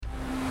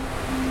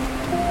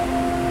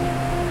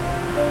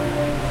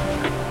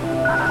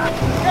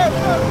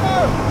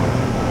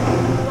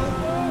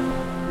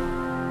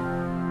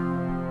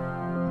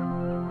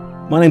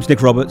My name's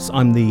Nick Roberts.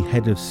 I'm the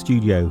head of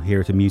studio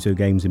here at Amuso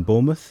Games in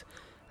Bournemouth,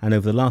 and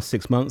over the last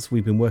 6 months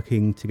we've been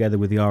working together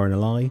with the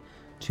RNLI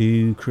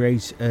to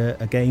create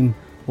a game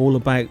all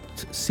about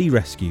sea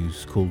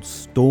rescues called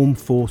Storm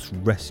Force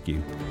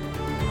Rescue.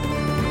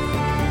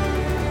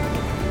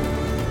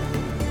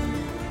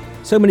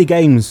 So many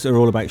games are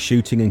all about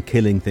shooting and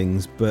killing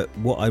things, but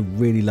what I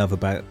really love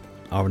about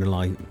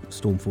RNLI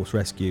Storm Force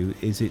Rescue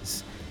is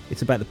it's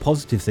about the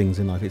positive things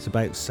in life. It's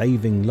about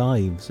saving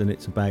lives, and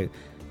it's about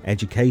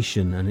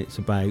education, and it's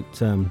about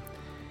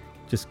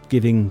just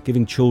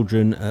giving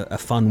children a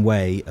fun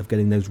way of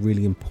getting those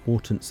really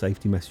important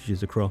safety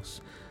messages across.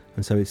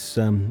 And so it's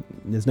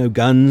there's no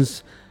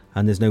guns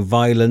and there's no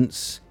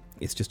violence.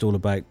 It's just all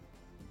about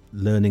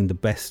learning the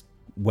best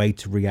way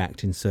to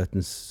react in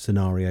certain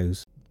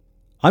scenarios.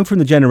 I'm from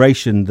the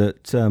generation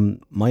that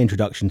my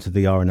introduction to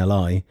the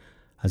RNLI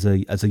as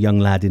a young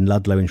lad in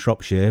Ludlow in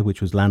Shropshire,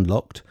 which was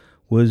landlocked,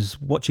 was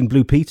watching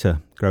Blue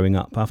Peter growing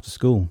up after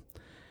school.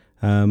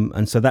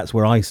 And so that's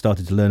where I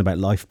started to learn about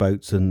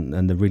lifeboats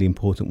and the really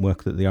important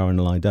work that the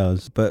RNLI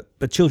does. But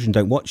children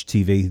don't watch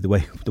TV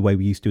the way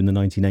we used to in the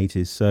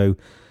 1980s.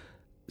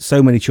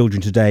 So many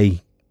children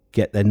today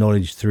get their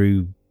knowledge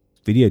through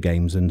video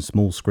games and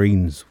small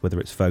screens, whether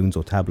it's phones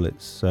or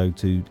tablets. So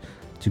to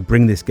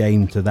bring this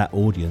game to that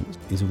audience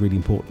is a really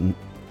important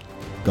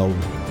goal.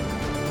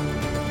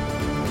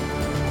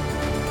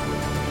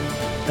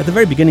 At the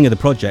very beginning of the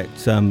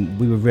project,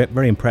 we were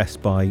very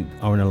impressed by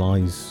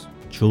RNLI's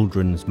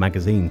children's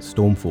magazine,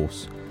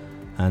 Stormforce,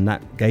 and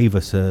that gave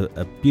us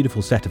a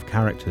beautiful set of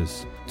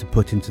characters to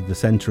put into the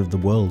centre of the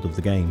world of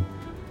the game.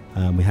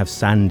 We have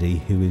Sandy,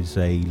 who is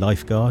a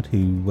lifeguard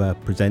who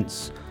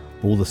presents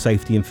all the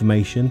safety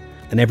information,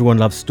 and everyone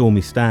loves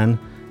Stormy Stan.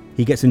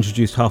 He gets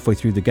introduced halfway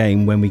through the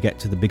game when we get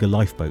to the bigger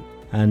lifeboat,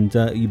 and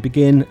you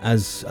begin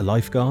as a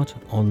lifeguard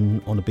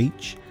on a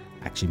beach,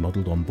 actually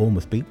modelled on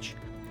Bournemouth Beach.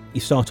 You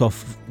start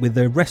off with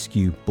a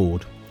rescue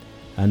board,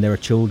 and there are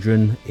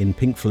children in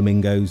pink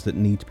flamingos that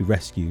need to be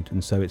rescued,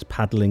 and so it's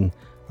paddling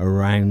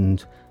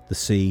around the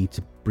sea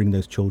to bring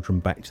those children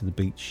back to the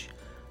beach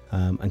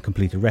and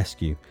complete a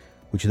rescue,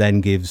 which then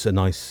gives a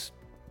nice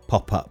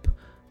pop-up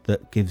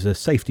that gives a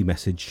safety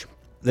message.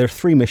 There are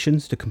 3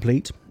 missions to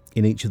complete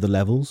in each of the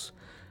levels,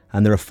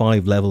 and there are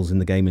 5 levels in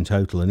the game in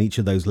total, and each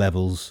of those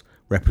levels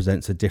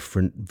represents a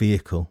different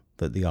vehicle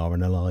that the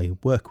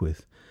RNLI work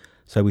with.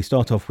 So we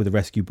start off with a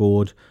rescue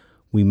board,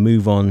 we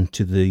move on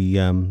to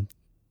the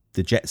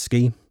jet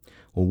ski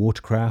or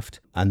watercraft,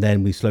 and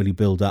then we slowly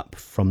build up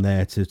from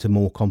there to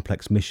more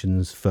complex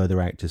missions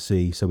further out to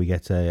sea. So we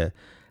get an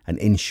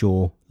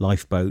inshore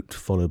lifeboat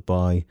followed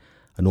by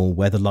an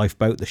all-weather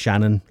lifeboat, the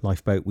Shannon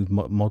lifeboat we've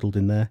modelled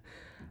in there.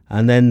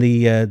 And then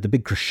the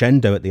big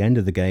crescendo at the end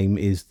of the game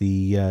is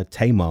the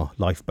Tamar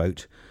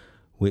lifeboat,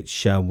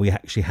 which we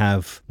actually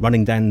have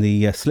running down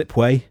the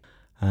slipway,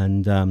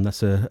 and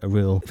that's a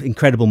real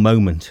incredible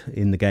moment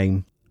in the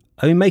game.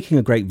 I mean, making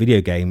a great video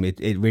game,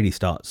 it really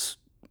starts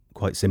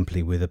quite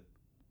simply with a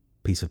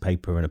piece of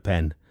paper and a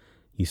pen.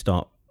 You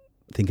start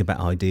thinking about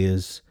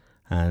ideas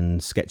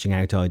and sketching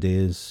out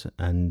ideas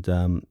and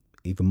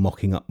even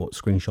mocking up what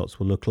screenshots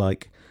will look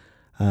like.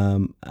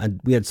 And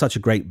we had such a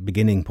great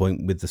beginning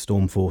point with the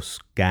Stormforce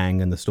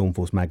gang and the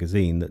Stormforce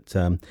magazine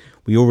that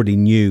we already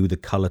knew the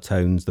colour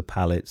tones, the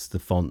palettes, the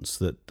fonts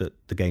that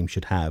the game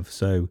should have.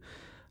 So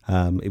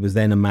it was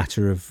then a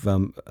matter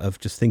of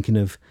just thinking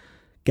of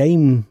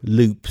game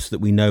loops that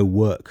we know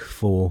work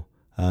for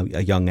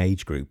a young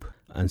age group.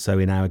 And so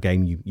in our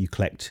game you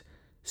collect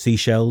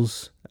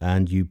seashells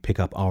and you pick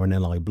up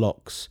RNLI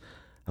blocks,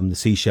 and the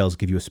seashells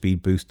give you a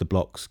speed boost, the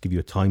blocks give you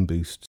a time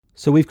boost.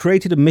 So we've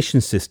created a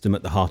mission system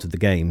at the heart of the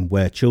game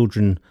where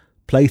children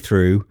play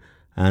through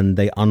and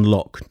they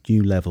unlock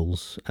new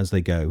levels as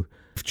they go.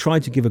 We've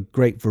tried to give a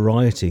great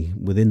variety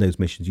within those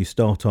missions. You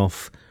start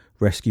off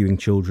rescuing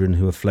children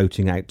who are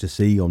floating out to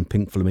sea on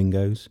pink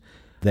flamingos.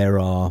 There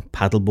are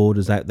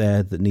paddleboarders out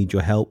there that need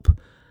your help.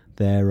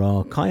 There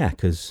are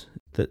kayakers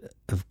that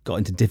have got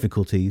into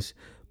difficulties.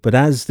 But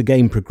as the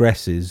game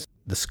progresses,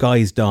 the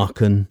skies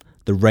darken,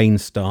 the rain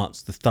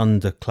starts, the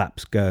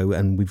thunderclaps go,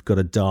 and we've got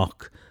a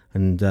dark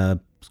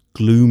and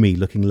gloomy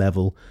looking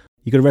level.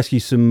 You've got to rescue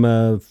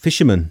some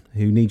fishermen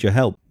who need your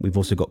help. We've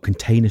also got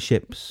container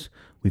ships,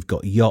 we've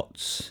got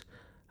yachts,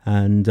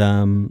 and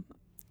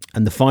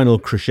the final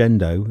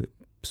crescendo,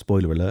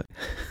 spoiler alert,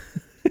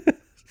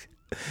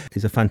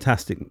 is a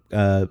fantastic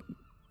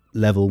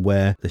level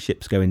where the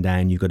ship's going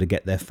down. You've got to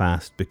get there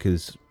fast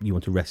because you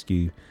want to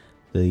rescue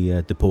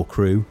the poor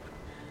crew.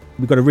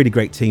 We've got a really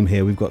great team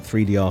here. We've got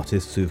 3D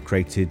artists who have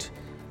created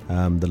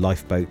the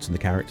lifeboats and the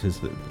characters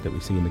that we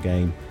see in the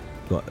game.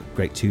 We've got a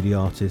great 2D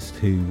artist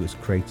who has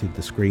created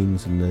the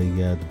screens and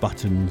the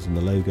buttons and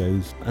the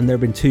logos. And there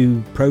have been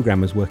 2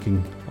 programmers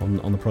working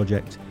on the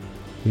project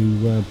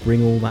who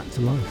bring all that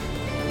to life.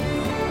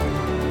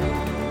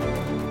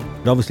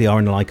 But obviously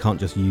RNLI can't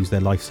just use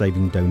their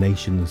life-saving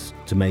donations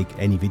to make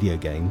any video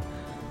game.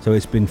 So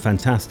it's been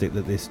fantastic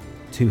that this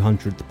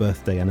 200th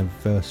birthday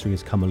anniversary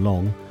has come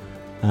along,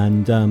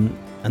 and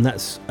And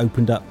that's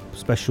opened up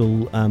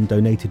special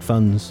donated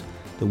funds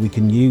that we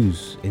can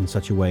use in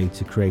such a way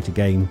to create a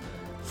game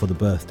for the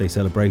birthday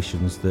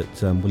celebrations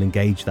that will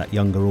engage that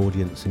younger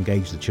audience,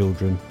 engage the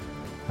children,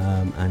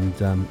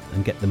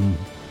 and get them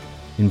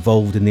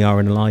involved in the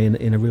RNLI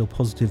in a real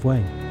positive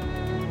way.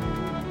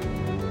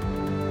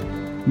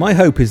 My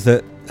hope is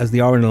that as the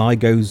RNLI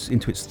goes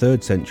into its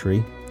third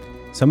century,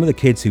 some of the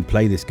kids who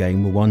play this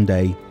game will one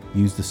day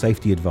use the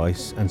safety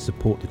advice and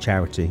support the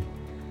charity,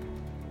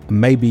 and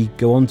maybe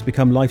go on to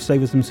become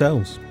lifesavers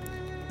themselves,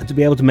 and to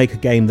be able to make a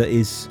game that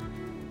is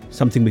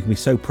something we can be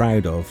so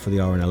proud of for the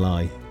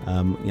RNLI.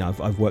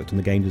 I've worked on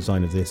the game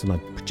design of this and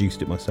I've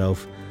produced it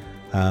myself.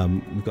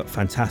 We've got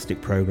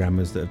fantastic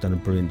programmers that have done a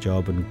brilliant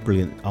job and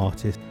brilliant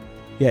artists.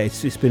 Yeah,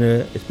 it's been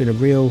a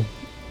real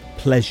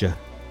pleasure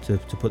to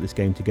put this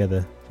game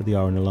together for the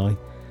RNLI,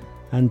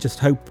 and just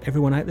hope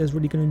everyone out there is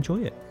really going to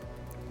enjoy it.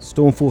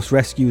 Stormforce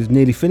Rescue is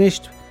nearly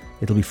finished.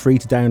 It'll be free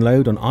to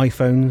download on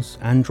iPhones,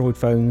 Android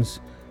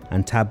phones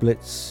and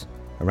tablets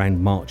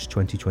around March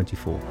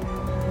 2024.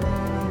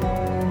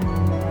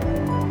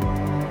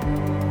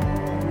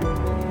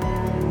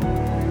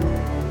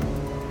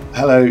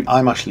 Hello,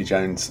 I'm Ashley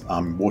Jones.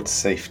 I'm Water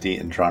Safety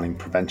and Drowning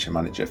Prevention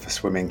Manager for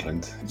Swim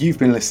England. You've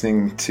been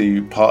listening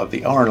to part of the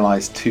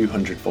RNLI's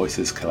 200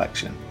 Voices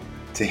collection.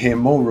 To hear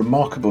more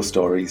remarkable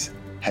stories,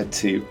 head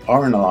to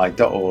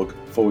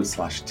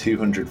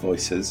rnli.org/200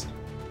 voices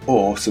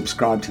or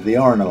subscribe to the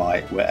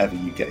RNLI wherever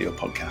you get your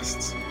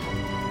podcasts.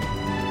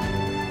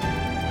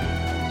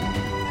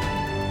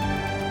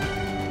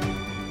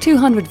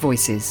 "200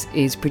 Voices"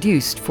 is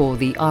produced for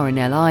the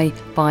RNLI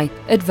by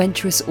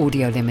Adventurous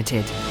Audio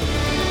Limited.